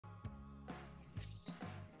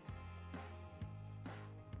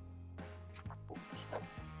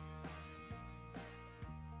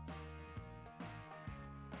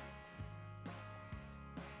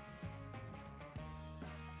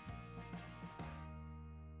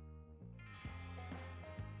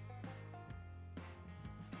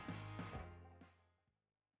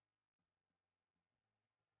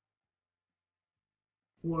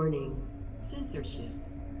Warning, censorship.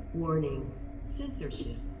 Warning,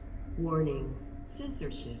 censorship. Warning,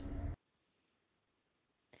 censorship.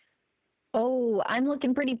 Oh, I'm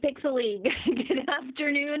looking pretty pixely. Good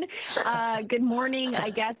afternoon, good morning,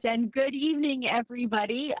 I guess, and good evening,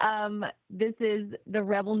 everybody. This is the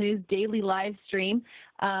Rebel News Daily live stream.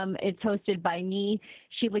 It's hosted by me,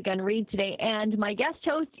 Sheila Gunn Reid, today, and my guest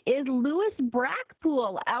host is Lewis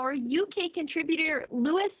Brackpool, our UK contributor.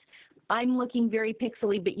 Lewis, I'm looking very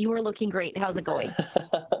pixely, but you are looking great. How's it going?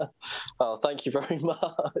 Oh, thank you very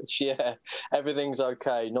much. Yeah, everything's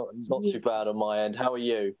okay. Not too bad on my end. How are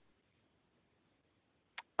you?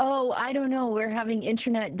 Oh, I don't know. We're having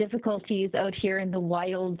internet difficulties out here in the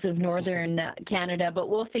wilds of northern Canada, but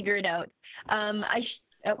we'll figure it out.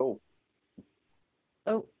 Oh,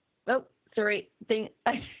 oh, oh, sorry. Things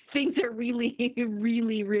are really,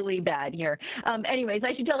 really, really bad here. Anyways,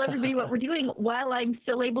 I should tell everybody what we're doing while I'm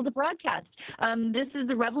still able to broadcast. This is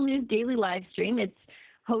the Rebel News Daily live stream. It's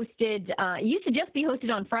hosted, it used to just be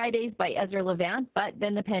hosted on Fridays by Ezra Levant, but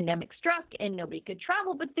then the pandemic struck and nobody could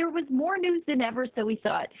travel, but there was more news than ever, so we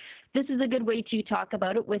thought this is a good way to talk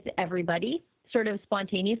about it with everybody, sort of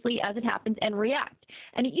spontaneously as it happens, and react.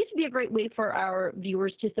 And it used to be a great way for our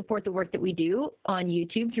viewers to support the work that we do on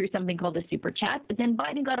YouTube through something called a super chat, but then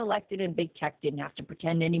Biden got elected and big tech didn't have to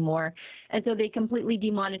pretend anymore, and so they completely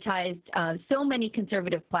demonetized so many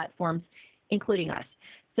conservative platforms, including us.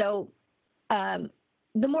 So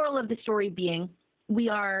the moral of the story being we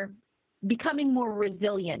are becoming more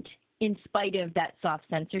resilient in spite of that soft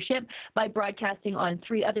censorship by broadcasting on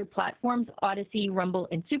 3 other platforms, Odyssey, Rumble,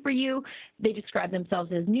 and SuperU. They describe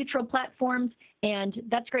themselves as neutral platforms, and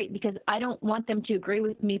that's great because I don't want them to agree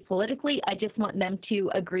with me politically. I just want them to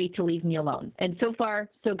agree to leave me alone. And so far,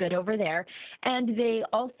 so good over there. And they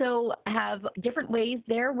also have different ways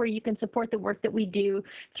there where you can support the work that we do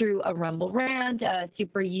through a Rumble Rant, a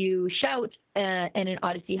SuperU Shout, and an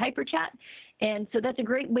Odyssey Hyper Chat. And so that's a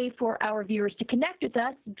great way for our viewers to connect with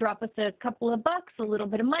us, drop us a couple of bucks, a little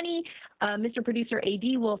bit of money. Mr. Producer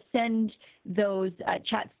AD will send those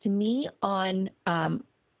chats to me on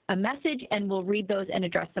a message, and we'll read those and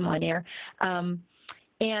address them on air.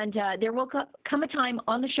 And there will come a time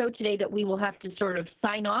on the show today that we will have to sort of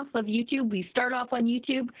sign off of YouTube. We start off on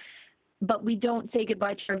YouTube, but we don't say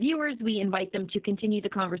goodbye to our viewers. We invite them to continue the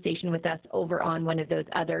conversation with us over on one of those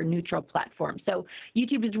other neutral platforms. So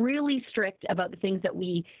YouTube is really strict about the things that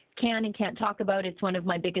we can and can't talk about. It's one of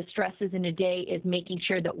my biggest stresses in a day is making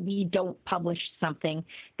sure that we don't publish something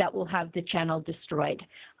that will have the channel destroyed.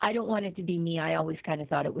 I don't want it to be me. I always kind of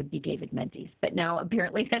thought it would be David Menzies, but now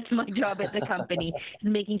apparently that's my job at the company,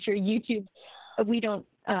 is making sure YouTube, we don't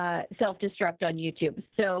self-destruct on YouTube.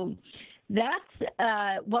 So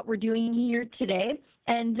that's what we're doing here today.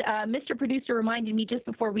 And Mr. Producer reminded me just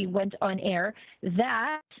before we went on air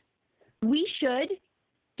that we should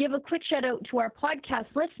give a quick shout out to our podcast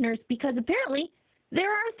listeners because apparently there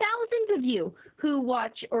are thousands of you who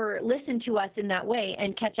watch or listen to us in that way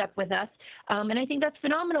and catch up with us. And I think that's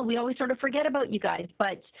phenomenal. We always sort of forget about you guys,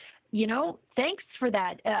 but you know, thanks for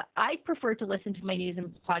that. I prefer to listen to my news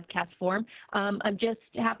in podcast form. I'm just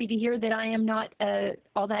happy to hear that I am not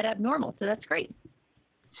all that abnormal, so that's great.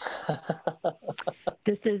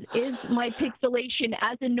 This is my pixelation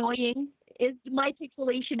as annoying? Is my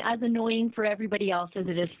pixelation as annoying for everybody else as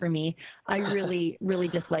it is for me? I really, really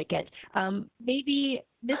dislike it. Maybe,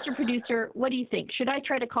 Mr. Producer, what do you think? Should I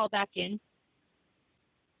try to call back in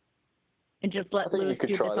and just let Lewis do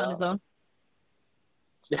this on his own?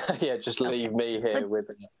 Yeah, just leave me here with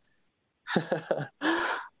it.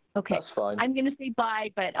 Okay. That's fine. I'm going to say bye,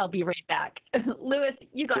 but I'll be right back. Lewis,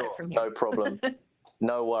 you got it from here. No problem.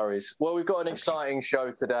 No worries. Well, we've got an exciting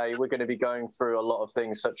show today. We're going to be going through a lot of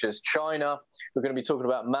things such as China. We're going to be talking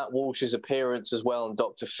about Matt Walsh's appearance as well and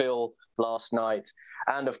Dr. Phil last night.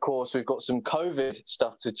 And of course, we've got some COVID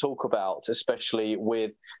stuff to talk about, especially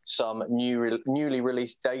with some newly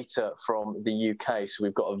released data from the UK. So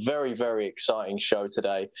we've got a very, very exciting show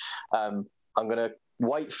today. I'm going to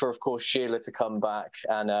wait for, of course, Sheila to come back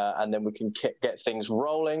and then we can get things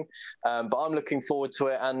rolling. But I'm looking forward to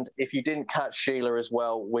it. And if you didn't catch Sheila as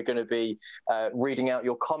well, we're going to be reading out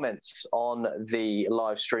your comments on the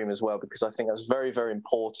live stream as well, because I think that's very, very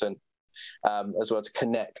important as well to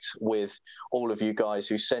connect with all of you guys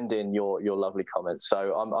who send in your lovely comments.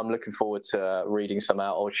 So I'm looking forward to reading some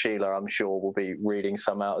out, or Sheila, I'm sure, will be reading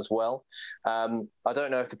some out as well. I don't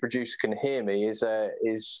know if the producer can hear me.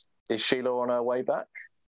 Is Sheila on her way back?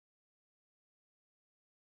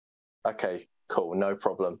 Okay, cool, no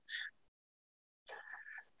problem.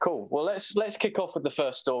 Cool. Well, let's kick off with the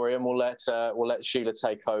first story, and we'll let Sheila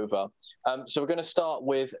take over. So we're going to start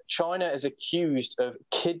with China is accused of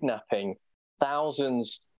kidnapping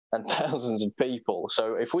thousands and thousands of people.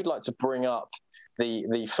 So if we'd like to bring up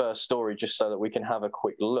the first story just so that we can have a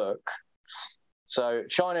quick look. So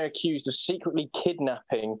China accused of secretly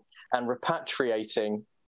kidnapping and repatriating.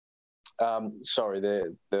 Sorry,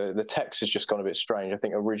 the text has just gone a bit strange. I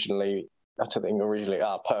think originally,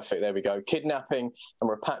 perfect. There we go. Kidnapping and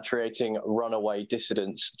repatriating runaway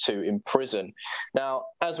dissidents to imprison. Now,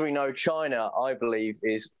 as we know, China, I believe,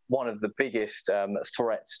 is one of the biggest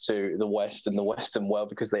threats to the West and the Western world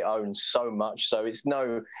because they own so much. So it's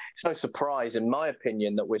no surprise, in my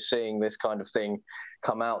opinion, that we're seeing this kind of thing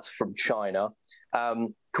come out from China.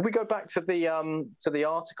 Could we go back to the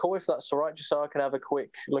article, if that's all right, just so I can have a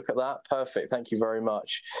quick look at that? Perfect. Thank you very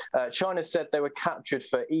much. China said they were captured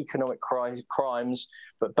for economic crimes,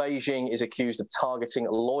 but Beijing is accused of targeting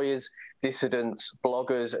lawyers, dissidents,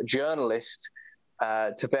 bloggers, journalists,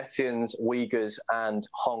 Tibetans, Uyghurs, and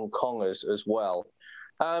Hong Kongers as well.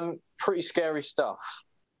 Pretty scary stuff.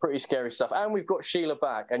 Pretty scary stuff. And we've got Sheila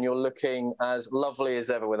back, and you're looking as lovely as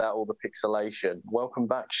ever without all the pixelation. Welcome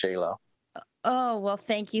back, Sheila. Oh, well,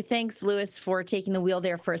 thank you. Thanks, Lewis, for taking the wheel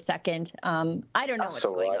there for a second. I don't know what's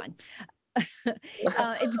going on.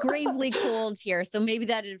 It's gravely cold here, so maybe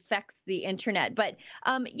that affects the internet. But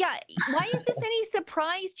yeah, why is this any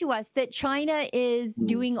surprise to us that China is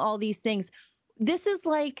doing all these things? This is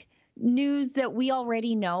like news that we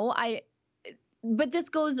already know. But this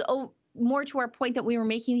goes more to our point that we were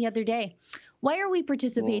making the other day. Why are we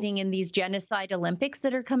participating in these genocide Olympics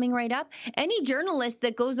that are coming right up? Any journalist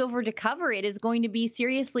that goes over to cover it is going to be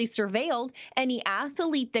seriously surveilled. Any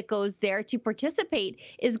athlete that goes there to participate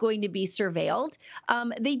is going to be surveilled.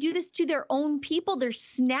 They do this to their own people. They're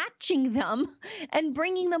snatching them and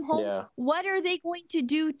bringing them home. Yeah. What are they going to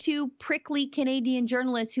do to prickly Canadian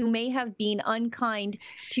journalists who may have been unkind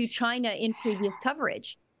to China in previous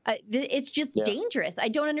coverage? It's just dangerous. I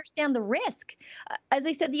don't understand the risk. As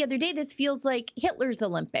I said the other day, this feels like Hitler's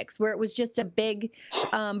Olympics, where it was just a big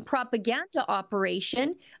propaganda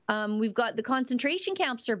operation. We've got the concentration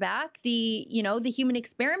camps are back. The human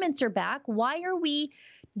experiments are back. Why are we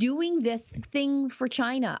doing this thing for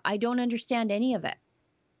China? I don't understand any of it.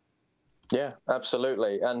 Yeah,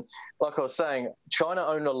 absolutely. And like I was saying, China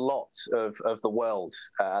own a lot of the world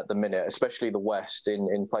at the minute, especially the West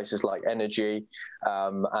in places like energy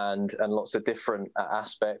and lots of different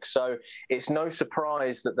aspects. So it's no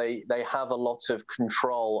surprise that they have a lot of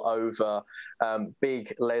control over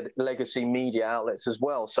big legacy media outlets as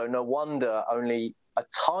well. So no wonder only a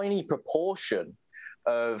tiny proportion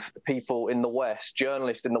of people in the West,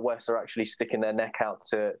 journalists in the West, are actually sticking their neck out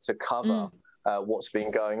to cover what's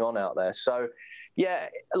been going on out there. So, yeah,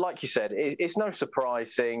 like you said, it's no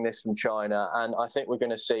surprise seeing this from China, and I think we're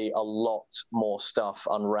going to see a lot more stuff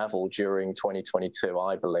unravel during 2022,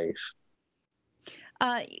 I believe.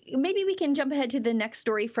 Maybe we can jump ahead to the next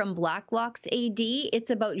story from Blacklock's AD.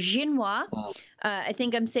 It's about Xinhua. I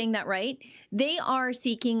think I'm saying that right. They are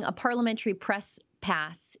seeking a parliamentary press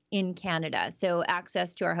pass in Canada, so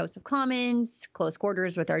access to our House of Commons, close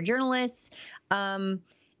quarters with our journalists.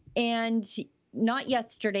 And not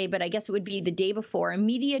yesterday, but I guess it would be the day before,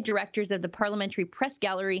 media directors of the Parliamentary Press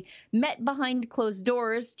Gallery met behind closed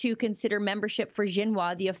doors to consider membership for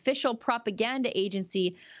Xinhua, the official propaganda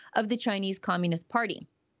agency of the Chinese Communist Party.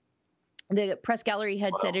 The press gallery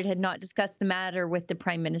had said it had not discussed the matter with the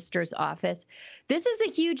Prime Minister's office. This is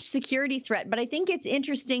a huge security threat, but I think it's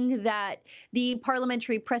interesting that the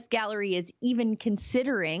Parliamentary Press Gallery is even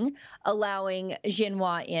considering allowing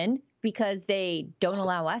Xinhua in, because they don't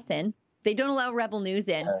allow us in. They don't allow Rebel News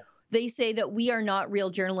in. They say that we are not real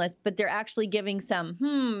journalists, but they're actually giving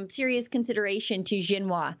some serious consideration to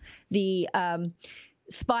Xinhua, the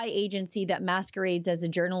spy agency that masquerades as a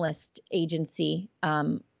journalist agency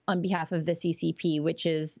on behalf of the CCP, which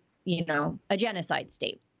is, a genocide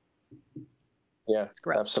state. Yeah,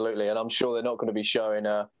 absolutely. And I'm sure they're not going to be showing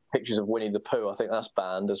pictures of Winnie the Pooh. I think that's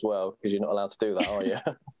banned as well, because you're not allowed to do that, are you?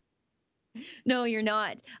 No, you're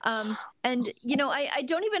not. And, I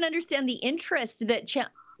don't even understand the interest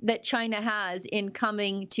that China has in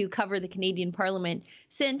coming to cover the Canadian Parliament,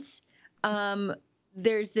 since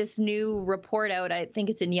there's this new report out, I think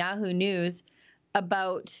it's in Yahoo News,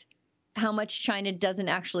 about how much China doesn't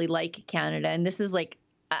actually like Canada. And this is like,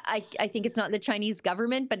 I think it's not the Chinese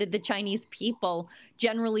government, but the Chinese people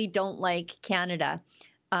generally don't like Canada.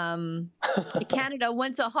 Canada,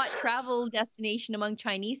 once a hot travel destination among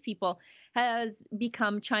Chinese people, has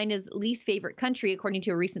become China's least favorite country, according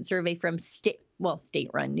to a recent survey from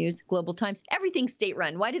state-run news, Global Times. Everything's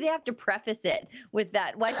state-run. Why do they have to preface it with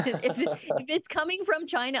that? Why, if it's coming from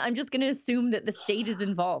China, I'm just going to assume that the state is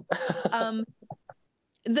involved.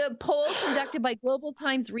 The poll conducted by Global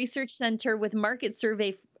Times Research Center with market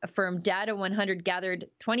survey firm Data 100 gathered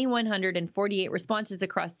 2,148 responses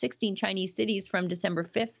across 16 Chinese cities from December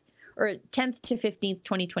 5th or 10th to 15th,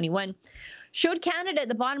 2021, showed Canada at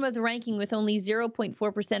the bottom of the ranking with only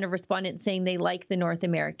 0.4% of respondents saying they like the North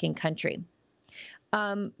American country.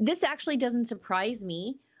 This actually doesn't surprise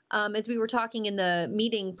me. As we were talking in the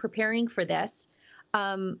meeting preparing for this,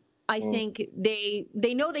 I think they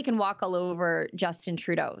know they can walk all over Justin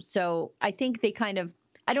Trudeau. So I think they kind of,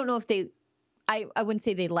 I don't know if they, I wouldn't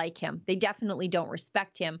say they like him. They definitely don't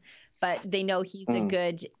respect him, but they know he's a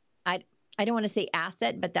good, I don't want to say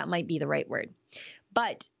asset, but that might be the right word.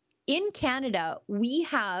 But in Canada, we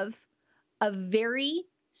have a very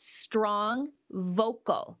strong,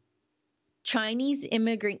 vocal Chinese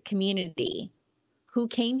immigrant community who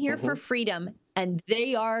came here for freedom, and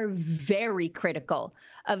they are very critical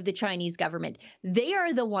of the Chinese government. They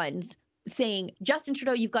are the ones saying, Justin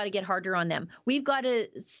Trudeau, you've got to get harder on them. We've got to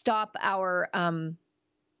stop our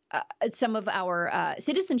some of our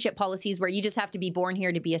citizenship policies where you just have to be born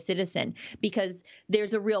here to be a citizen, because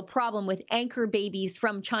there's a real problem with anchor babies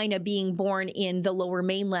from China being born in the lower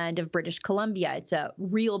mainland of British Columbia. It's a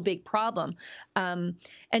real big problem. And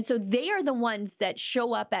so they are the ones that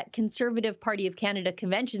show up at Conservative Party of Canada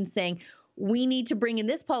conventions saying, we need to bring in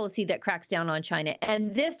this policy that cracks down on China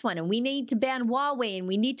and this one, and we need to ban Huawei, and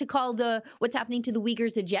we need to call what's happening to the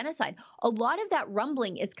Uyghurs a genocide. A lot of that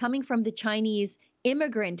rumbling is coming from the Chinese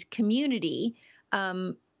immigrant community.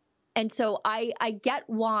 And so I get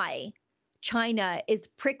why China is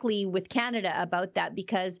prickly with Canada about that,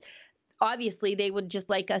 because obviously they would just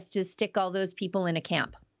like us to stick all those people in a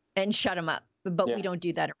camp and shut them up. But we don't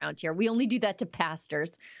do that around here. We only do that to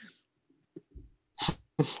pastors.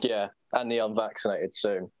 Yeah, and the unvaccinated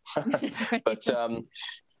soon. But I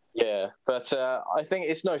think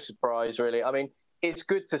it's no surprise, really. I mean, it's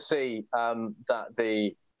good to see that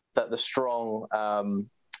the strong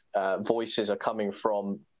voices are coming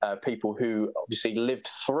from people who obviously lived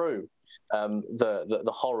through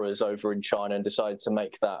the horrors over in China and decided to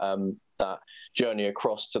make that journey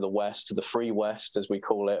across to the West, to the free West, as we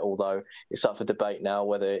call it, although it's up for debate now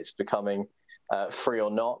whether it's becoming free or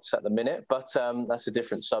not at the minute, but that's a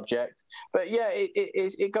different subject. But yeah,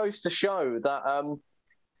 it goes to show that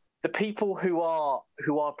the people who are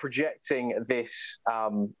projecting this,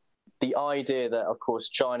 the idea that, of course,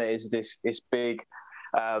 China is this big,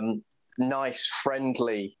 nice,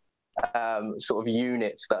 friendly sort of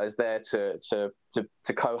unit that is there to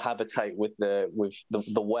cohabitate with the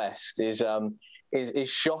West is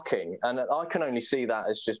shocking, and I can only see that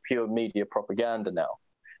as just pure media propaganda now.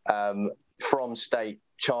 From state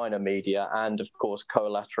China media and, of course,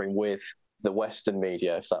 collaterally with the Western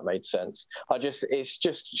media, if that made sense. It's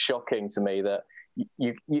just shocking to me that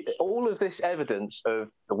you all of this evidence of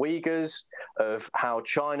the Uyghurs, of how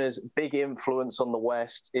China's big influence on the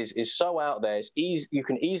West is so out there. It's easy, you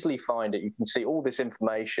can easily find it. You can see all this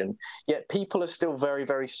information, yet people are still very,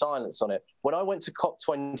 very silent on it. When I went to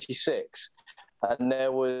COP26, and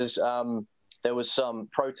there was some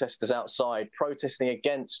protesters outside protesting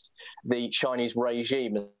against the Chinese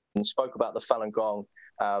regime and spoke about the Falun Gong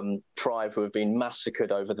tribe who have been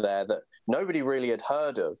massacred over there that nobody really had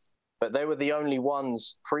heard of. But they were the only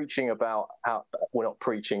ones preaching about not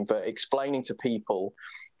preaching, but explaining to people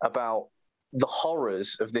about the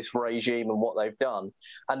horrors of this regime and what they've done.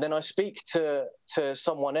 And then I speak to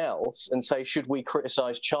someone else and say, should we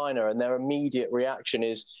criticize China? And their immediate reaction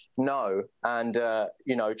is no. And,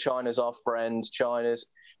 China's our friend. China's,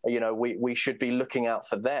 we should be looking out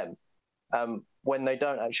for them, when they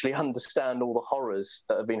don't actually understand all the horrors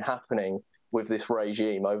that have been happening with this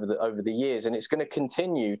regime over the years. And it's going to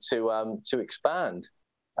continue to expand.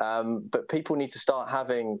 But people need to start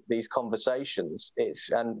having these conversations.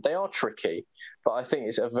 And they are tricky, but I think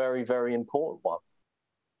it's a very, very important one.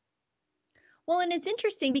 Well, and it's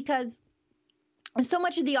interesting because so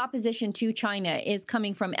much of the opposition to China is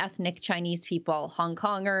coming from ethnic Chinese people, Hong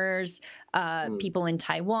Kongers, people in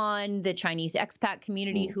Taiwan, the Chinese expat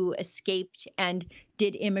community who escaped and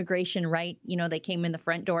did immigration right. They came in the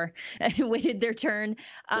front door and waited their turn.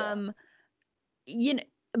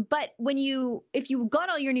 But if you got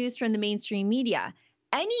all your news from the mainstream media,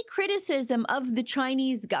 any criticism of the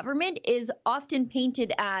Chinese government is often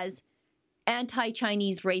painted as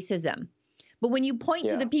anti-Chinese racism. But when you point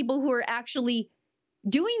to the people who are actually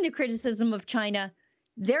doing the criticism of China,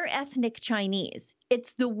 they're ethnic Chinese.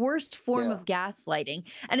 It's the worst form of gaslighting.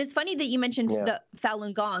 And it's funny that you mentioned the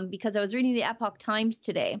Falun Gong, because I was reading the Epoch Times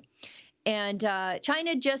today, and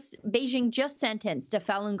Beijing just sentenced a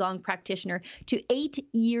Falun Gong practitioner to 8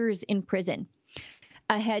 years in prison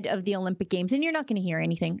ahead of the Olympic Games. And you're not going to hear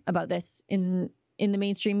anything about this in the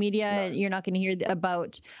mainstream media. No. You're not going to hear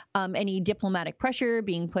about any diplomatic pressure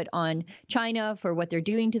being put on China for what they're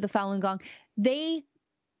doing to the Falun Gong. They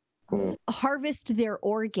harvest their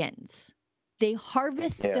organs. They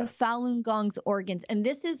harvest the Falun Gong's organs. And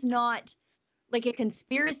this is not like a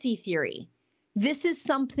conspiracy theory. This is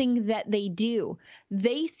something that they do.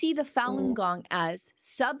 They see the Falun Gong as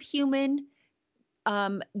subhuman,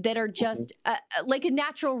 that are just like a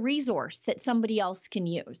natural resource that somebody else can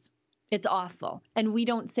use. It's awful. And we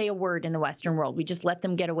don't say a word in the Western world. We just let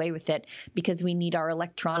them get away with it because we need our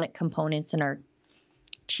electronic components and our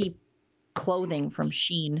cheap clothing from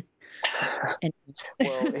Shein.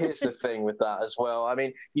 Well, here's the thing with that as well. I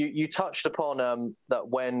mean, you touched upon that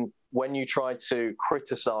when you try to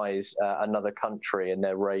criticize another country and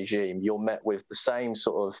their regime, you're met with the same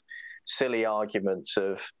sort of silly arguments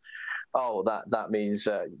of, oh, that means,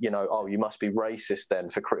 you must be racist then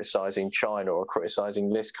for criticizing China or criticizing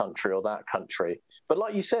this country or that country. But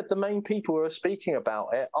like you said, the main people who are speaking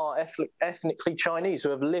about it are ethnically Chinese who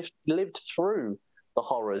have lived through the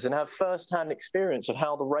horrors and have first-hand experience of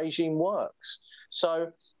how the regime works. So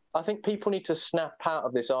I think people need to snap out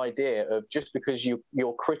of this idea of just because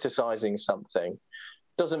you're criticizing something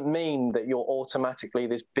doesn't mean that you're automatically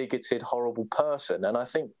this bigoted, horrible person. And I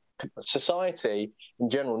think society in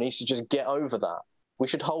general needs to just get over that. We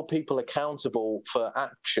should hold people accountable for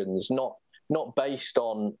actions, not based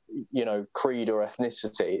on, creed or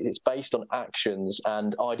ethnicity. It's based on actions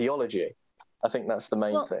and ideology. I think that's the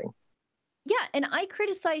main thing. Yeah, and I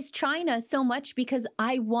criticize China so much because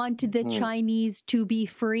I want the Chinese to be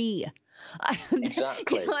free.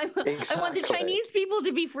 Exactly. I want the Chinese people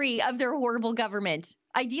to be free of their horrible government.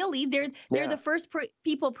 Ideally, they're the first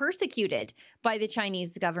people persecuted by the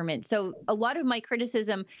Chinese government. So a lot of my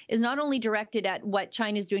criticism is not only directed at what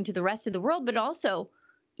China's doing to the rest of the world, but also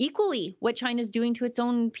equally what China's doing to its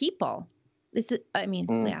own people.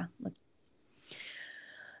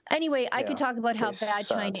 Anyway, I could talk about how bad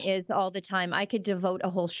China is all the time. I could devote a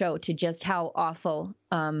whole show to just how awful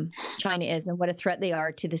China is and what a threat they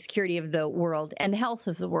are to the security of the world and the health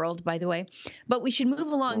of the world, by the way. But we should move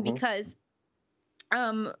along because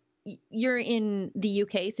you're in the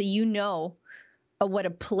UK, so you know what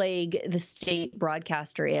a plague the state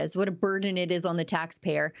broadcaster is, what a burden it is on the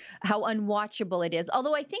taxpayer, how unwatchable it is.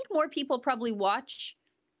 Although I think more people probably watch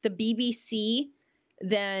the BBC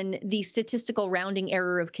than the statistical rounding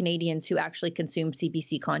error of Canadians who actually consume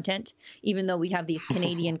CBC content, even though we have these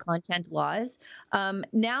Canadian content laws.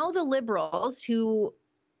 Now the Liberals, who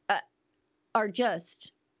are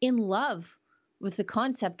just in love with the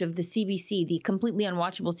concept of the CBC, the completely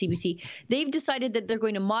unwatchable CBC, they've decided that they're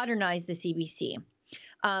going to modernize the CBC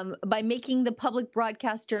by making the public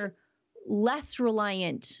broadcaster less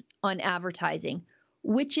reliant on advertising,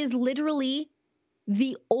 which is literally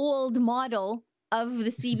the old model of the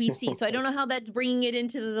CBC. So I don't know how that's bringing it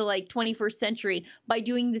into the 21st century by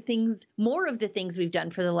doing more of the things we've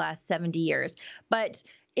done for the last 70 years. But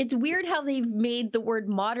it's weird how they've made the word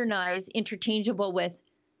modernize interchangeable with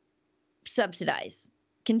subsidize,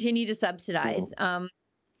 continue to subsidize.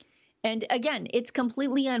 And again, it's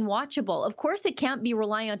completely unwatchable. Of course, it can't be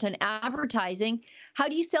reliant on advertising. How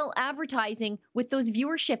do you sell advertising with those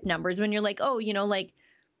viewership numbers when you're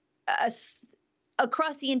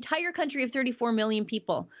across the entire country of 34 million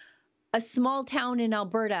people, a small town in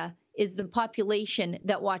Alberta is the population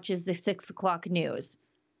that watches the 6 o'clock news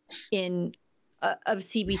of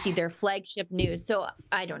CBC, their flagship news. So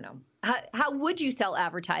I don't know. How would you sell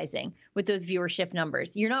advertising with those viewership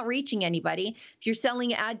numbers? You're not reaching anybody. If you're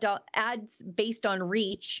selling ads based on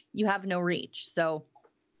reach, you have no reach. So.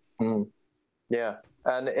 Yeah.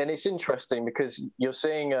 And it's interesting because you're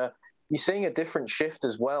seeing a different shift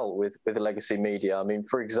as well with legacy media. I mean,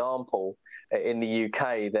 for example, in the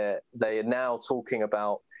UK, they are now talking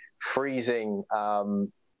about freezing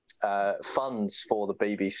funds for the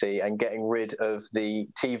BBC and getting rid of the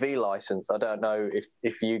TV license. I don't know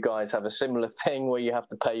if you guys have a similar thing where you have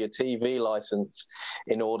to pay your TV license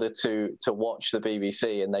in order to watch the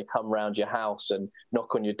BBC, and they come round your house and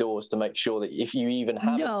knock on your doors to make sure that if you even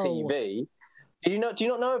have a TV. Do you not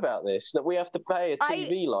know about this, that we have to pay a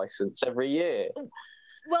TV license every year?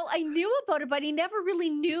 Well, I knew about it, but I never really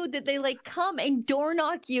knew that they come and door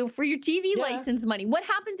knock you for your TV license money. What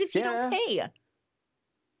happens if you don't pay?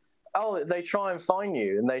 Oh, they try and fine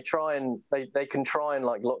you, and they can try and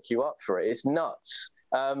like lock you up for it. It's nuts.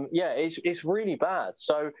 Yeah, it's really bad.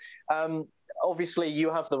 So obviously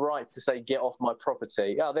you have the right to say, get off my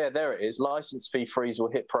property. Oh, there it is. License fee freeze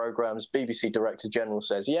will hit programs. BBC Director General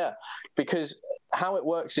says, yeah, because how it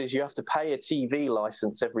works is you have to pay a TV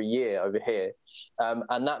license every year over here.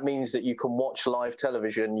 And that means that you can watch live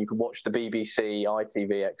television. You can watch the BBC,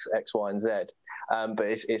 ITV, X, Y, and Z. But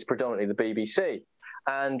it's predominantly the BBC.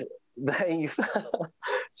 And they've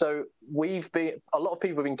so a lot of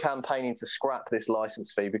people have been campaigning to scrap this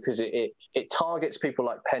license fee because it targets people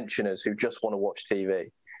like pensioners who just want to watch TV.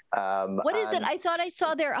 What is it? I thought I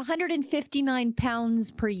saw there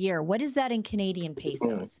 £159 per year. What is that in Canadian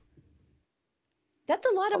pesos? That's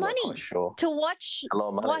a lot of money to watch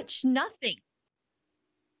nothing.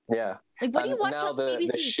 Yeah. Like, what do you watch on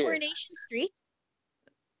BBC? Coronation Street?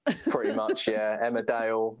 Pretty much, yeah.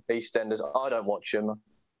 Emmerdale, EastEnders. I don't watch them. I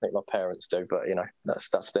think my parents do, but you know,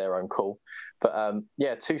 that's their own call. But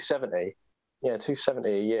yeah, $270. Yeah, $270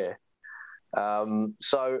 a year.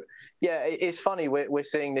 So yeah, it's funny we're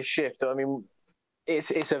seeing this shift. I mean,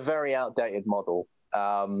 it's a very outdated model.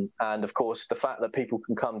 And of course, the fact that people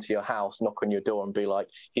can come to your house, knock on your door, and be like,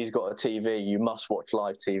 "He's got a TV. You must watch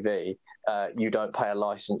live TV. You don't pay a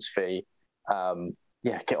license fee."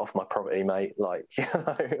 Yeah, get off my property, mate. Like, you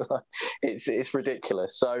know, like, it's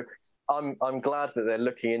ridiculous. So I'm glad that they're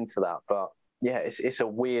looking into that. But yeah, it's a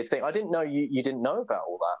weird thing. I didn't know you didn't know about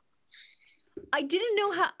all that. I didn't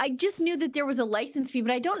know how. I just knew that there was a license fee,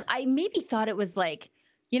 but I maybe thought it was like,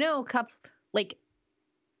 you know,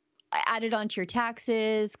 added onto your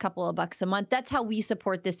taxes, couple of bucks a month. That's how we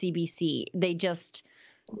support the CBC.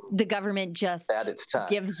 The government just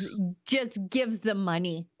gives the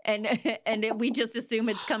money, and we just assume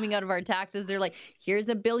it's coming out of our taxes. They're like, here's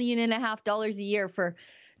 $1.5 billion a year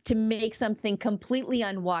to make something completely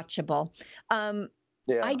unwatchable.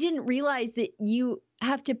 Yeah. I didn't realize that you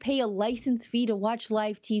have to pay a license fee to watch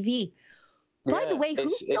live TV. By the way, who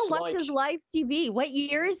still watches live TV? What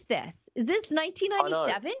year is this? Is this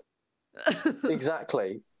 1997?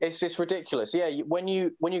 Exactly. It's just ridiculous. Yeah, when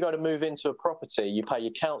you go to move into a property, you pay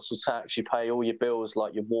your council tax, you pay all your bills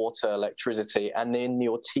like your water, electricity, and then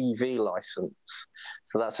your TV license.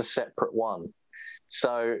 So that's a separate one.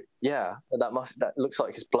 So yeah, that looks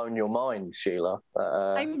like it's blown your mind, Sheila.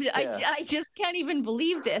 I just can't even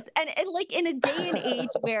believe this. And like in a day and age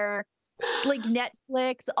where like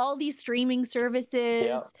Netflix, all these streaming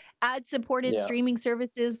services, ad-supported streaming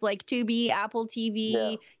services like Tubi, Apple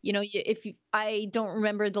TV. You know, I don't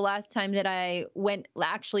remember the last time that I went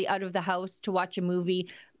actually out of the house to watch a movie.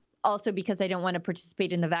 Also because I don't want to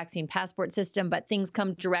participate in the vaccine passport system, but things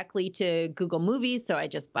come directly to Google Movies, so I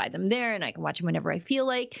just buy them there and I can watch them whenever I feel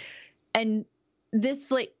like. And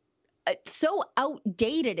this so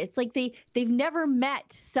outdated. It's like they've never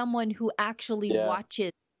met someone who actually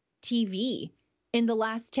watches TV in the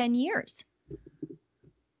last 10 years.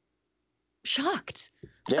 Shocked.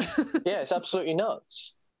 Yeah, it's absolutely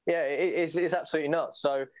nuts. Yeah, it's absolutely nuts.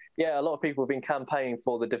 So yeah, a lot of people have been campaigning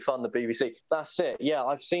for the defund the BBC. That's it. Yeah,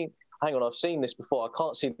 I've seen this before. I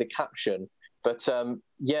can't see the caption, but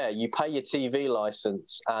yeah, you pay your TV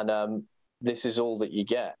license and this is all that you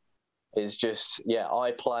get. It's just,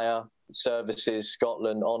 iPlayer, services,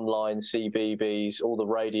 Scotland, online, CBeebies, all the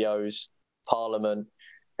radios, Parliament.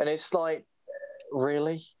 And it's like,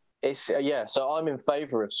 really? It's so I'm in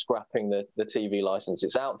favour of scrapping the TV license.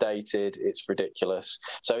 It's outdated. It's ridiculous.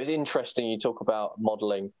 So it's interesting you talk about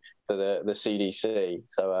modelling for the CDC.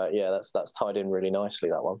 So that's tied in really nicely,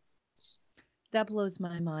 that one. That blows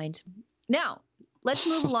my mind. Now let's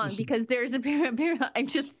move along because there's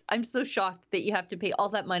I'm so shocked that you have to pay all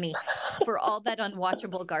that money for all that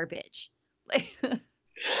unwatchable garbage.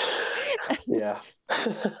 Yeah.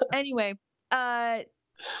 Anyway,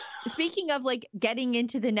 speaking of like getting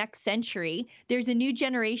into the next century, there's a new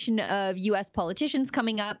generation of U.S. politicians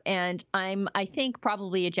coming up, and I think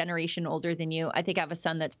probably a generation older than you. I think I have a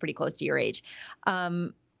son that's pretty close to your age.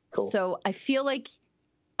 Cool. So I feel like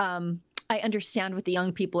I understand what the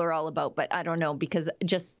young people are all about, but I don't know, because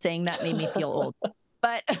just saying that made me feel old.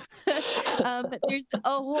 But there's a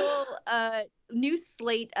whole new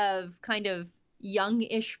slate of kind of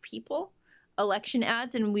young-ish people. Election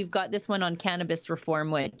ads, and we've got this one on cannabis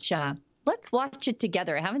reform, which let's watch it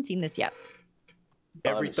together. I haven't seen this yet.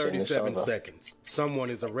 Every 37 seconds, someone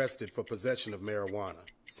is arrested for possession of marijuana.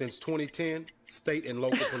 Since 2010, state and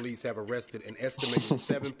local police have arrested an estimated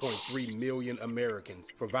 7.3 million Americans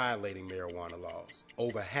for violating marijuana laws,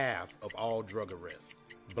 over half of all drug arrests.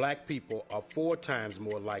 Black people are 4 times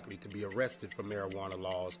more likely to be arrested for marijuana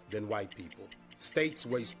laws than white people. States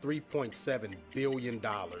waste $3.7 billion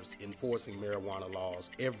enforcing marijuana laws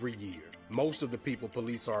every year. Most of the people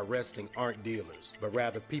police are arresting aren't dealers, but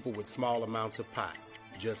rather people with small amounts of pot,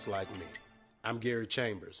 just like me. I'm Gary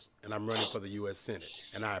Chambers, and I'm running for the U.S. Senate,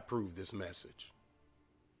 and I approve this message.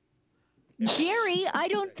 Gary, I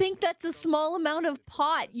don't think that's a small amount of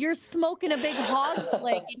pot. You're smoking a big hog's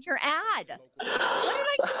leg in your ad. What did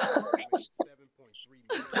I just watch?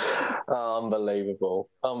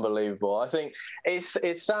 Unbelievable. I think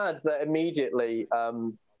it's sad that immediately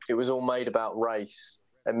it was all made about race.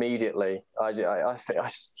 Immediately, I don't know.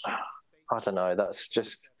 I don't know.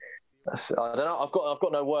 I've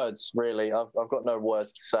got no words really. I've got no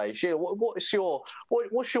words to say. Sheila,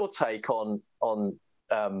 what's your take on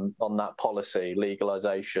that policy,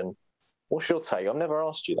 legalization? What's your take? I've never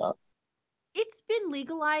asked you that. It's been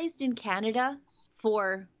legalized in Canada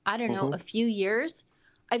for, I don't know, a few years.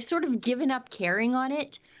 I've sort of given up caring on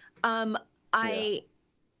it. I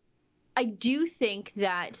do think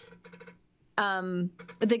that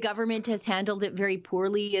the government has handled it very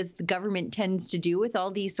poorly, as the government tends to do with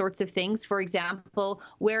all these sorts of things. For example,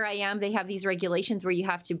 where I am, they have these regulations where you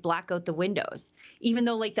have to black out the windows, even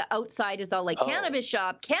though like the outside is all like cannabis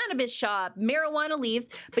shop, marijuana leaves,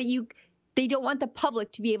 but they don't want the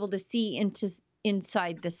public to be able to see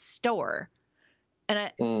inside the store.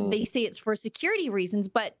 And they say it's for security reasons,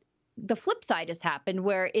 but the flip side has happened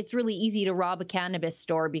where it's really easy to rob a cannabis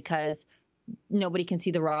store because nobody can see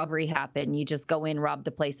the robbery happen. You just go in, rob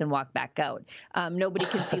the place, and walk back out. Nobody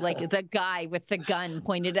can see like the guy with the gun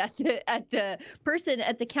pointed at the person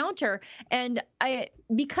at the counter. And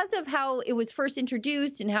because of how it was first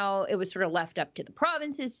introduced and how it was sort of left up to the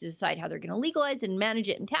provinces to decide how they're going to legalize and manage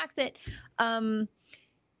it and tax it,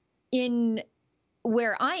 in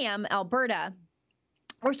where I am, Alberta,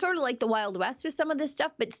 we're sort of like the Wild West with some of this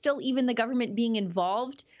stuff, but still even the government being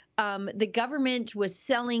involved. The government was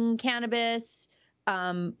selling cannabis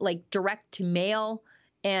like direct to mail,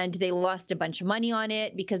 and they lost a bunch of money on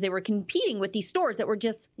it because they were competing with these stores that were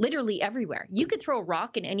just literally everywhere. You could throw a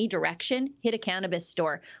rock in any direction, hit a cannabis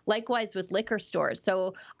store. Likewise with liquor stores.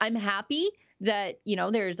 So I'm happy that,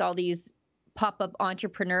 there's all these pop-up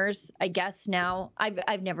entrepreneurs. I guess now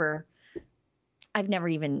I've never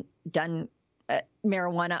even done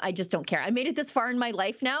marijuana. I just don't care. I made it this far in my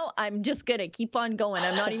life now. I'm just gonna keep on going.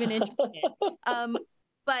 I'm not even interested.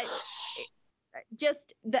 But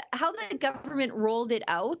just how the government rolled it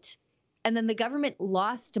out, and then the government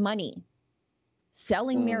lost money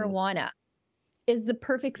selling marijuana is the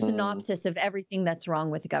perfect synopsis of everything that's wrong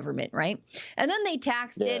with the government, right? And then they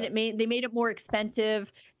taxed it. They made it more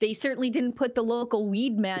expensive. They certainly didn't put the local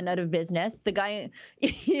weed man out of business, the guy,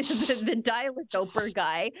 the dial-a-doper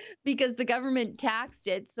guy, because the government taxed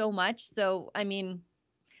it so much. So, I mean,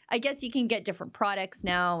 I guess you can get different products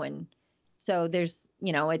now, and so there's,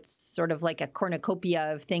 it's sort of like a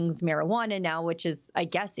cornucopia of things marijuana now, which is, I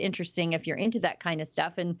guess, interesting if you're into that kind of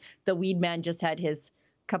stuff. And the weed man just had his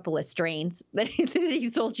couple of strains that he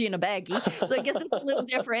sold you in a baggie, so I guess it's a little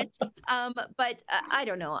different. But I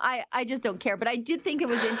don't know. I just don't care. But I did think it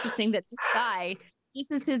was interesting that this guy, this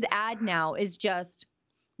is his ad now, is just,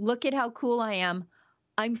 look at how cool I am.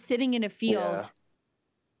 I'm sitting in a field,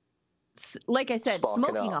 like I said,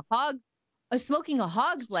 smoking a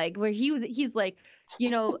hog's leg. Where he's like,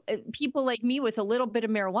 people like me with a little bit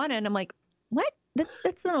of marijuana, and I'm like, what?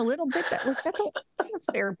 That's not a little bit. That's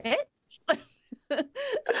a fair bit.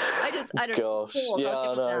 I don't know. Gosh, yeah,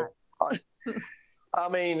 I know. I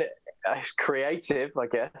mean, it's creative, I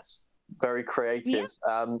guess. Very creative.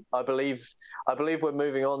 Yeah. I believe we're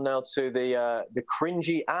moving on now to the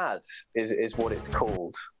cringy ad is what it's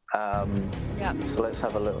called. Yeah. So let's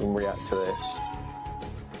have a little react to this.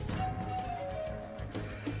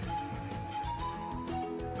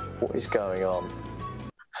 What is going on?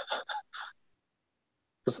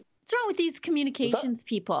 What's wrong with these communications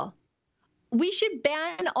people? We should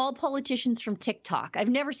ban all politicians from TikTok. I've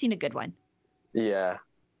never seen a good one. Yeah.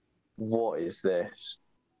 What is this?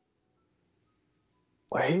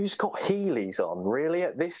 Well, who's got Heelys on? Really?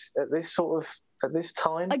 At this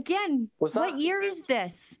time? Again, what year is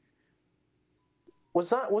this? Was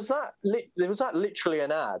that literally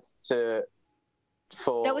an ad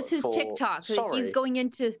for? That was his TikTok. Sorry. He's going in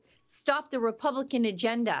to stop the Republican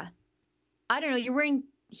agenda. I don't know. You're wearing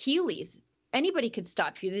Heelys. Anybody could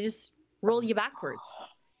stop you. They just roll you backwards.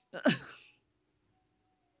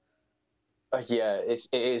 Yeah, it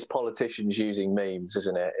is politicians using memes,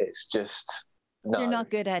 isn't it? It's just no. They're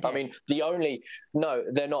not good at it. I mean, no,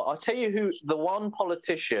 they're not. I'll tell you who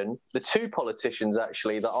the two politicians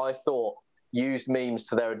actually that I thought used memes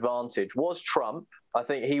to their advantage was Trump. I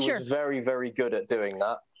think he was very, very good at doing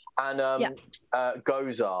that. And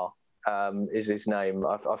Gozar is his name.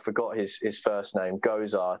 I forgot his first name.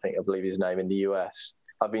 Gozar, I believe his name in the US.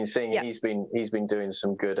 I've been seeing he's been doing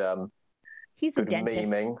some good he's good a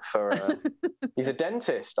dentist. memeing for he's a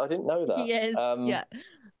dentist. I didn't know that. He is. Yeah.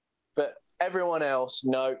 But everyone else,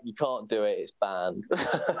 no, you can't do it. It's banned.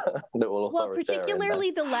 Well,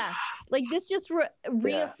 particularly the left. Like this just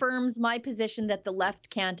reaffirms my position that the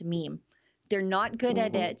left can't meme. They're not good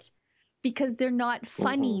at it because they're not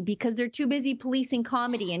funny, because they're too busy policing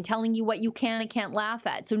comedy and telling you what you can and can't laugh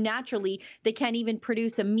at. So naturally, they can't even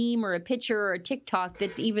produce a meme or a picture or a TikTok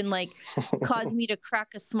that's even like caused me to crack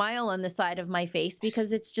a smile on the side of my face,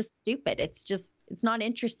 because it's just stupid. It's not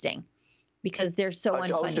interesting because they're so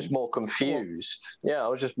unfunny. I was just more confused. Yeah, I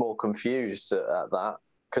was just more confused at that,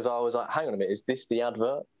 because I was like, hang on a minute, is this the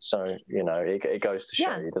advert? So, you know, it goes to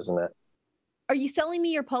show you, doesn't it? Are you selling me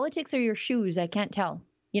your politics or your shoes? I can't tell.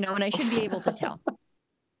 You know, and I should be able to tell.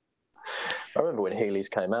 I remember when Heelys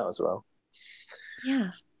came out as well.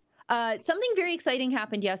 Yeah. Something very exciting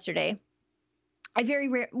happened yesterday.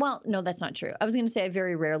 Well, no, that's not true. I was going to say I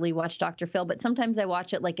very rarely watch Dr. Phil, but sometimes I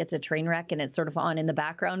watch it like it's a train wreck and it's sort of on in the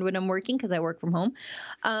background when I'm working because I work from home.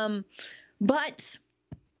 But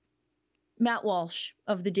Matt Walsh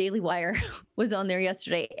of the Daily Wire was on there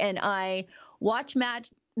yesterday, and I watch Matt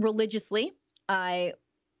religiously. I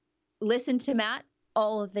listen to Matt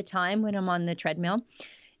all of the time when I'm on the treadmill.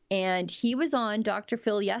 And he was on Dr.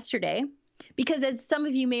 Phil yesterday because, as some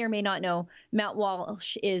of you may or may not know, Matt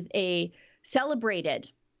Walsh is a celebrated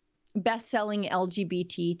best-selling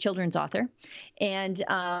LGBT children's author. And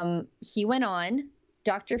he went on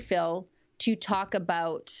Dr. Phil to talk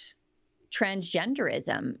about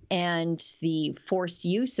transgenderism and the forced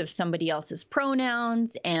use of somebody else's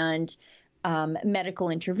pronouns and medical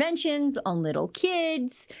interventions on little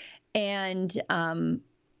kids. And,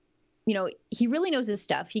 you know, he really knows his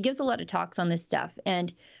stuff. He gives a lot of talks on this stuff.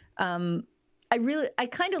 And I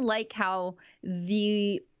kind of like how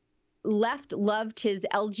the left loved his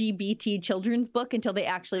LGBT children's book until they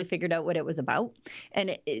actually figured out what it was about.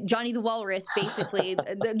 And Johnny the Walrus, basically,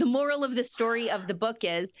 the moral of the story of the book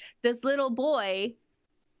is this little boy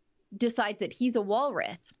decides that he's a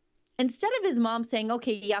walrus. Instead of his mom saying,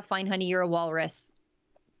 okay, yeah, fine, honey, you're a walrus.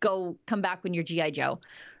 Come back when you're G.I. Joe,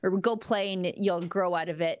 or go play and you'll grow out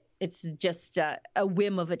of it. It's just a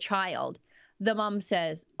whim of a child. The mom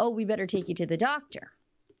says, oh, we better take you to the doctor.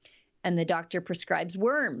 And the doctor prescribes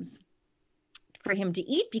worms for him to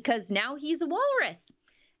eat because now he's a walrus.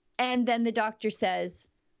 And then the doctor says,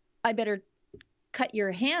 I better cut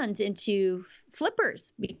your hands into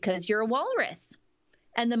flippers because you're a walrus.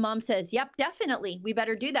 And the mom says, yep, definitely. We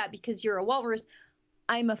better do that because you're a walrus.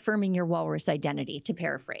 I'm affirming your walrus identity, to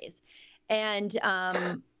paraphrase. And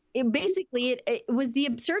it was the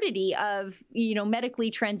absurdity of, you know,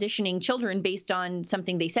 medically transitioning children based on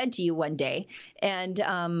something they said to you one day. And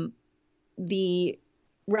the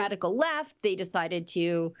radical left, they decided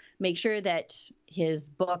to make sure that his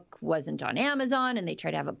book wasn't on Amazon, and they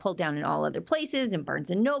tried to have it pulled down in all other places, in Barnes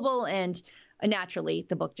 & Noble, and naturally,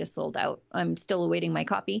 the book just sold out. I'm still awaiting my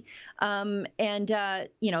copy. You know,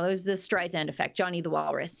 it was the Streisand effect, Johnny the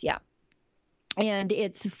Walrus, yeah. And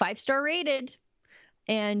it's 5-star rated.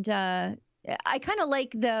 And I kind of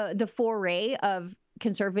like the foray of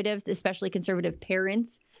conservatives, especially conservative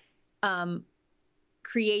parents,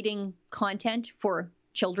 creating content for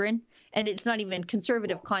children. And it's not even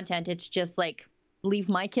conservative content. It's just like, leave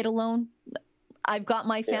my kid alone. I've got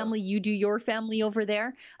my family, you do your family over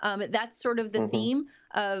there. That's sort of the theme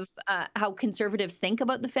of how conservatives think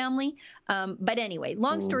about the family. But anyway,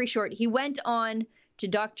 long story short, he went on to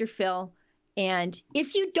Dr. Phil. And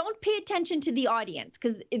if you don't pay attention to the audience,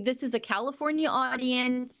 because this is a California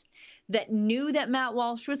audience that knew that Matt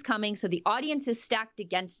Walsh was coming, so the audience is stacked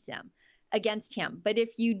against him. But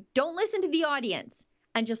if you don't listen to the audience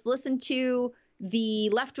and just listen to the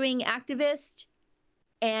left-wing activist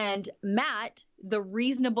and Matt, the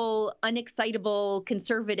reasonable, unexcitable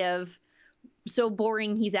conservative, so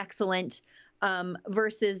boring, he's excellent,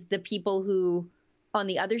 versus the people who, on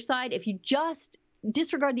the other side, if you just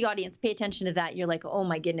disregard the audience, pay attention to that, you're like, oh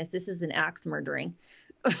my goodness, this is an axe murdering.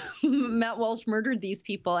 Matt Walsh murdered these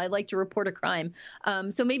people. I'd like to report a crime.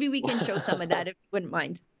 So maybe we can show some of that if you wouldn't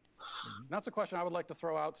mind. That's a question I would like to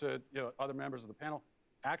throw out to other members of the panel,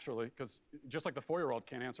 actually, because just like the 4-year-old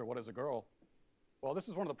can't answer what is a girl. Well, this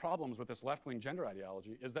is one of the problems with this left-wing gender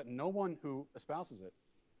ideology, is that no one who espouses it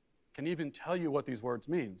can even tell you what these words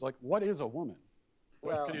mean. Like, what is a woman?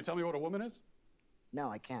 Well, can you tell me what a woman is?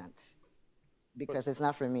 No, I can't. Because it's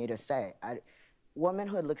not for me to say.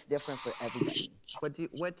 Womanhood looks different for everybody.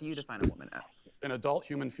 What do you define a woman as? An adult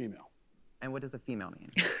human female. And what does a female mean?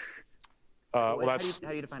 Well, that's how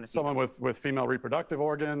do you define a female? someone with female reproductive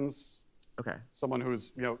organs. Okay. Someone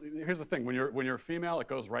who's, here's the thing. When you're female, it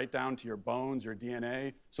goes right down to your bones, your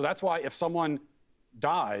DNA. So that's why if someone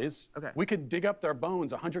dies, we could dig up their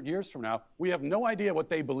bones 100 years from now. We have no idea what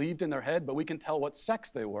they believed in their head, but we can tell what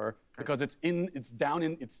sex they were because it's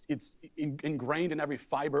ingrained in every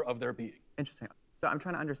fiber of their being. Interesting. So I'm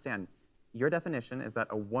trying to understand. Your definition is that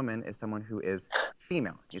a woman is someone who is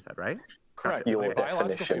female, you said, right? Correct. Your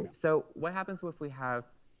biological female. So what happens if we have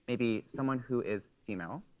maybe someone who is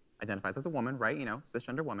female, identifies as a woman, right?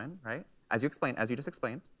 Cisgender woman, right? As you just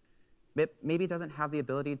explained, but maybe doesn't have the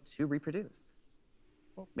ability to reproduce.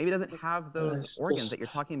 Maybe doesn't have those organs that you're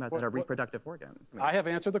talking about that are reproductive organs. I have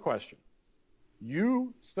answered the question.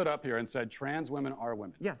 You stood up here and said trans women are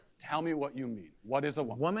women. Yes. Tell me what you mean. What is a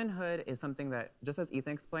woman? Womanhood is something that, just as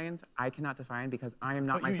Ethan explained, I cannot define because I am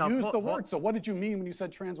not but myself. You used the word, so what did you mean when you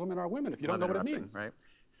said trans women are women if you don't know what it means? Right.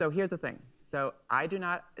 So here's the thing. So I do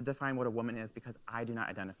not define what a woman is because I do not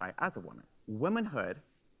identify as a woman. Womanhood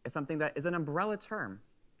is something that is an umbrella term.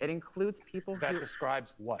 It includes people that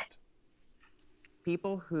describes what?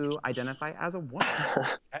 People who identify as a woman.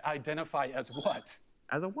 Identify as what?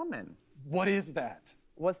 As a woman. What is that?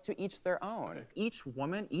 Was to each their own. Okay. Each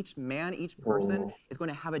woman, each man, each person is going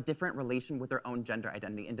to have a different relation with their own gender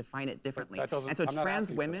identity and define it differently. And so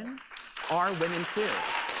trans women are women too.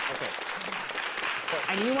 Okay.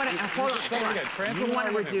 And you want to hold on. Trans women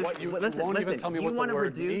are women. You won't even tell me what the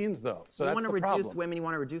word means, though. So that's the problem. You want to reduce women. You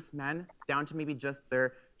want to reduce men down to maybe just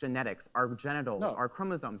their genetics, our genitals, our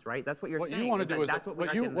chromosomes, right? That's what you're saying. What you want to do is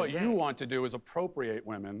what you want to do is appropriate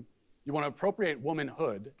women. You want to appropriate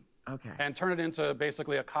womanhood. Okay. And turn it into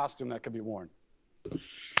basically a costume that can be worn. Do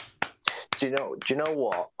you know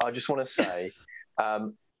what? I just want to say,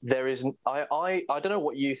 there is. I don't know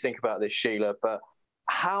what you think about this, Sheila, but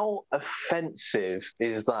how offensive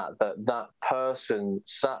is that person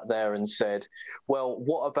sat there and said, "Well,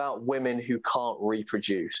 what about women who can't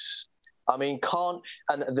reproduce?" I mean,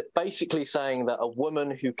 basically saying that a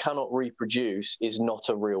woman who cannot reproduce is not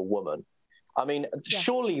a real woman. I mean,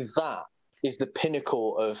 surely that is the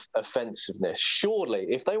pinnacle of offensiveness. Surely,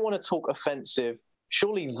 if they want to talk offensive,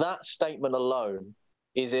 surely that statement alone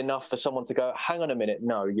is enough for someone to go, hang on a minute,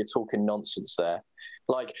 no, you're talking nonsense there.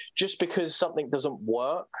 Like, just because something doesn't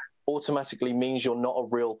work automatically means you're not a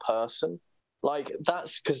real person. Like,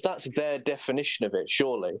 that's their definition of it,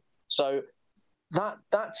 surely. So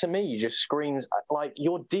that to me just screams like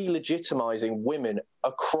you're delegitimizing women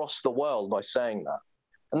across the world by saying that.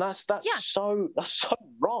 And that's so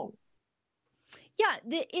wrong. Yeah,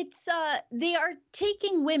 they are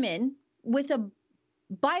taking women with a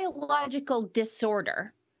biological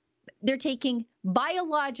disorder. They're taking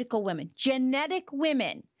biological women, genetic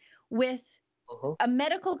women with a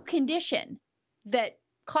medical condition that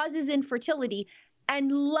causes infertility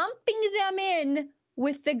and lumping them in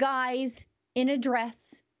with the guys in a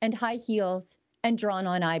dress and high heels and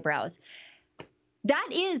drawn-on eyebrows. That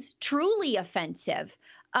is truly offensive.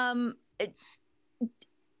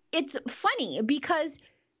 It's funny because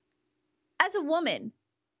as a woman,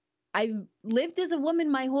 I've lived as a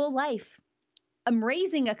woman my whole life. I'm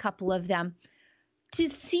raising a couple of them. To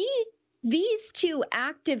see these two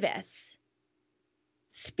activists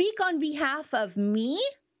speak on behalf of me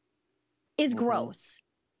is gross.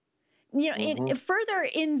 Further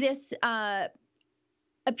in this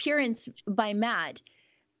appearance by Matt,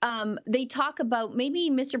 they talk about, maybe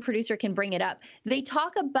Mr. Producer can bring it up. They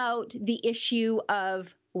talk about the issue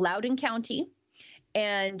of Loudoun County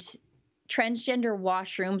and transgender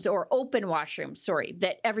washrooms, or open washrooms, sorry,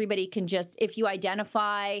 that everybody can just, if you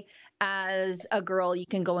identify as a girl, you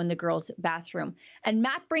can go in the girls' bathroom. And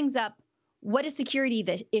Matt brings up what a security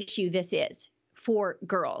issue this is for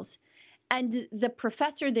girls. And the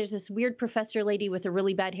professor, there's this weird professor lady with a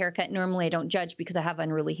really bad haircut. Normally I don't judge because I have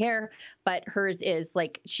unruly hair, but hers is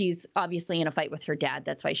like, she's obviously in a fight with her dad.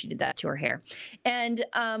 That's why she did that to her hair. And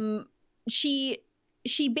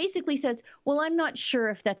she basically says, well, I'm not sure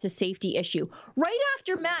if that's a safety issue. Right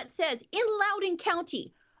after Matt says, in Loudoun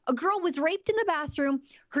County, a girl was raped in the bathroom.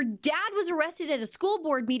 Her dad was arrested at a school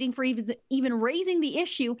board meeting for even raising the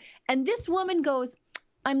issue. And this woman goes,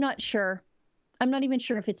 I'm not sure. I'm not even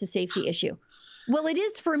sure if it's a safety issue. Well, it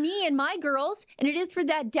is for me and my girls, and it is for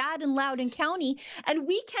that dad in Loudoun County. And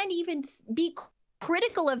we can't even be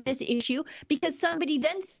critical of this issue because somebody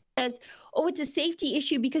then says, oh, it's a safety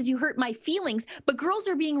issue because you hurt my feelings. But girls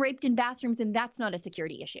are being raped in bathrooms, and that's not a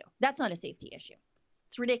security issue. That's not a safety issue.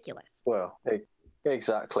 It's ridiculous. Well,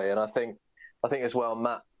 exactly. And I think as well,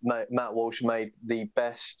 Matt Walsh made the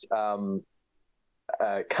best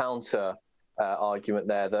counter argument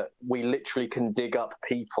there, that we literally can dig up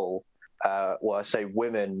people, well, I say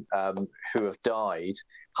women, who have died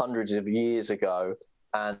hundreds of years ago,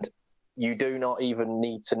 and you do not even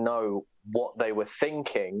need to know what they were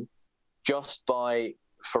thinking. Just by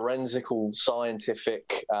forensical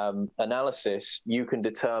scientific analysis, you can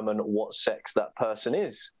determine what sex that person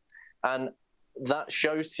is. And that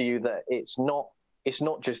shows to you that it's not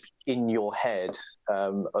just in your head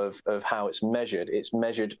of how it's measured. It's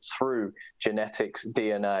measured through genetics,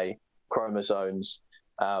 DNA, chromosomes,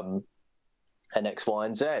 and X, Y,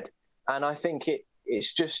 and Z. And I think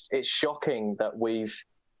it's shocking that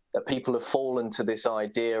people have fallen to this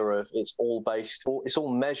idea of it's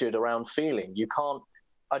all measured around feeling.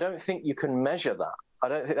 I don't think you can measure that. I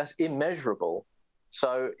don't think that's immeasurable.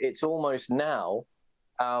 So it's almost now,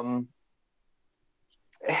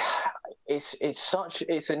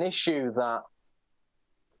 it's an issue that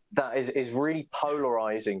is really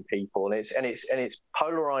polarizing people, and it's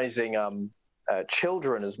polarizing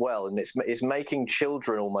children as well, and it's making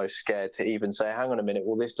children almost scared to even say, hang on a minute,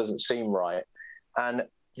 well, this doesn't seem right. And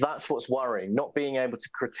that's what's worrying, not being able to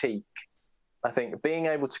critique. I think being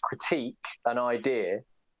able to critique an idea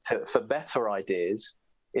for better ideas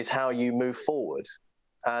is how you move forward.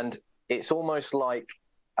 And it's almost like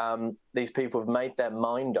these people have made their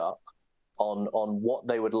mind up on what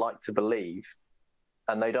they would like to believe,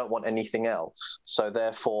 and they don't want anything else. So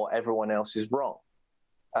therefore, everyone else is wrong.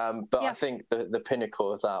 But I think the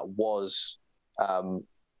pinnacle of that was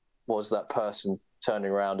that person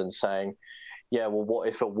turning around and saying, yeah, well, what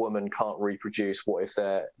if a woman can't reproduce? What if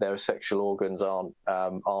their sexual organs aren't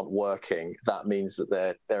working? That means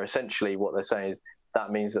that they're essentially, what they're saying is,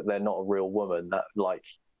 that means that they're not a real woman. That, like,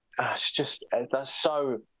 it's just, that's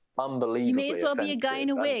so unbelievably You may as well offensive. be a guy in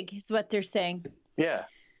a wig, is what they're saying. Yeah,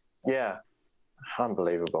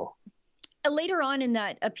 unbelievable. Later on in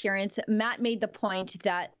that appearance, Matt made the point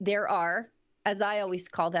that there are, as I always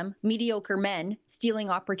call them, mediocre men stealing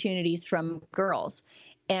opportunities from girls.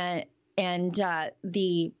 And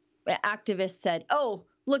the activist said, oh,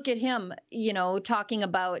 look at him, talking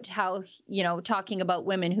about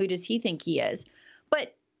women. Who does he think he is?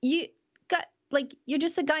 But you're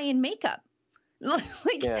just a guy in makeup. You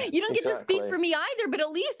don't get to speak for me either, but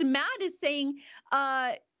at least Matt is saying,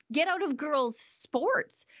 get out of girls'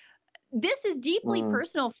 sports. This is deeply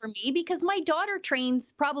personal for me because my daughter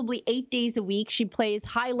trains probably 8 days a week. She plays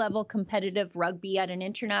high-level competitive rugby at an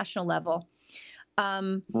international level.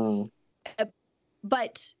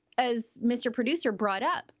 But as Mr. Producer brought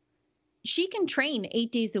up, she can train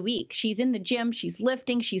 8 days a week. She's in the gym, she's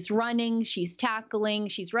lifting, she's running, she's tackling,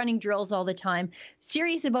 she's running drills all the time,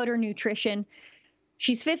 serious about her nutrition.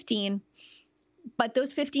 She's 15, but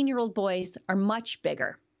those 15-year-old boys are much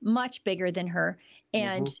bigger than her.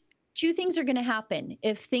 And two things are going to happen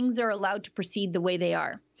if things are allowed to proceed the way they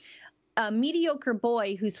are. A mediocre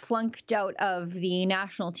boy who's flunked out of the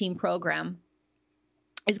national team program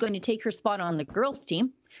is going to take her spot on the girls'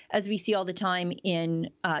 team, as we see all the time in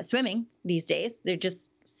swimming these days. They're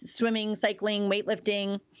just swimming, cycling,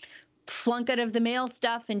 weightlifting, flunk out of the male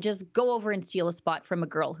stuff and just go over and steal a spot from a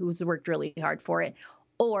girl who's worked really hard for it.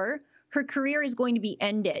 Or her career is going to be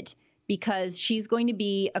ended because she's going to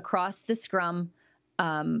be across the scrum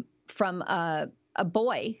from a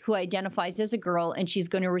boy who identifies as a girl, and she's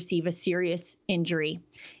going to receive a serious injury.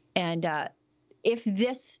 And if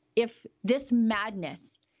this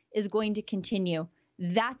madness is going to continue,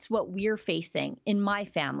 that's what we're facing in my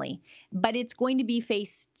family. But it's going to be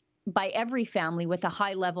faced by every family with a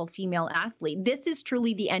high-level female athlete. This is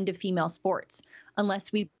truly the end of female sports,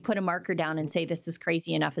 unless we put a marker down and say this is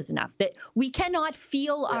crazy, enough is enough. But we cannot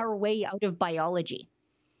feel our way out of biology.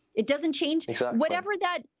 It doesn't change. Exactly. Whatever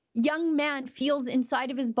that young man feels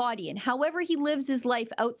inside of his body and however he lives his life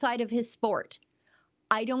outside of his sport,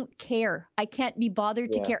 I don't care. I can't be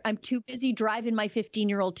bothered to care. I'm too busy driving my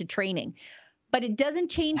 15-year-old to training. But it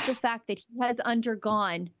doesn't change the fact that he has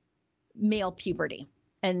undergone male puberty.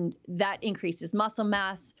 And that increases muscle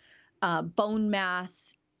mass, bone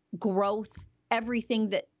mass, growth,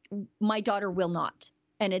 everything that my daughter will not.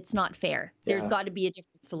 And it's not fair. There's got to be a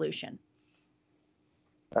different solution.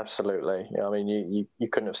 Absolutely. I mean, you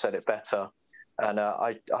couldn't have said it better. And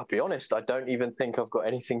I'll be honest, I don't even think I've got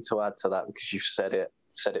anything to add to that because you've said it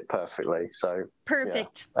perfectly. So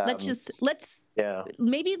perfect. Let's we've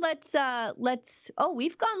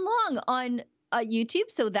gone long on YouTube,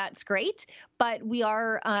 so that's great. But we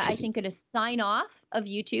are, I think, going to sign off of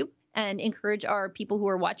YouTube and encourage our people who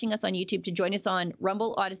are watching us on YouTube to join us on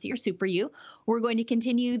Rumble, Odyssey, or Super U. We're going to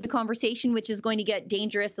continue the conversation, which is going to get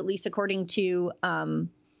dangerous, at least according to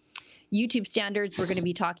YouTube standards. We're going to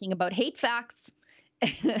be talking about hate facts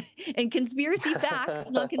and conspiracy facts,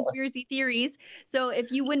 not conspiracy theories. So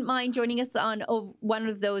if you wouldn't mind joining us on one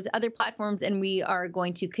of those other platforms, and we are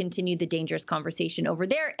going to continue the dangerous conversation over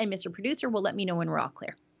there. And Mr. Producer will let me know when we're all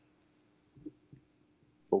clear.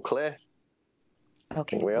 All clear.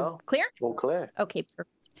 Okay. We are clear. All clear. Okay, perfect.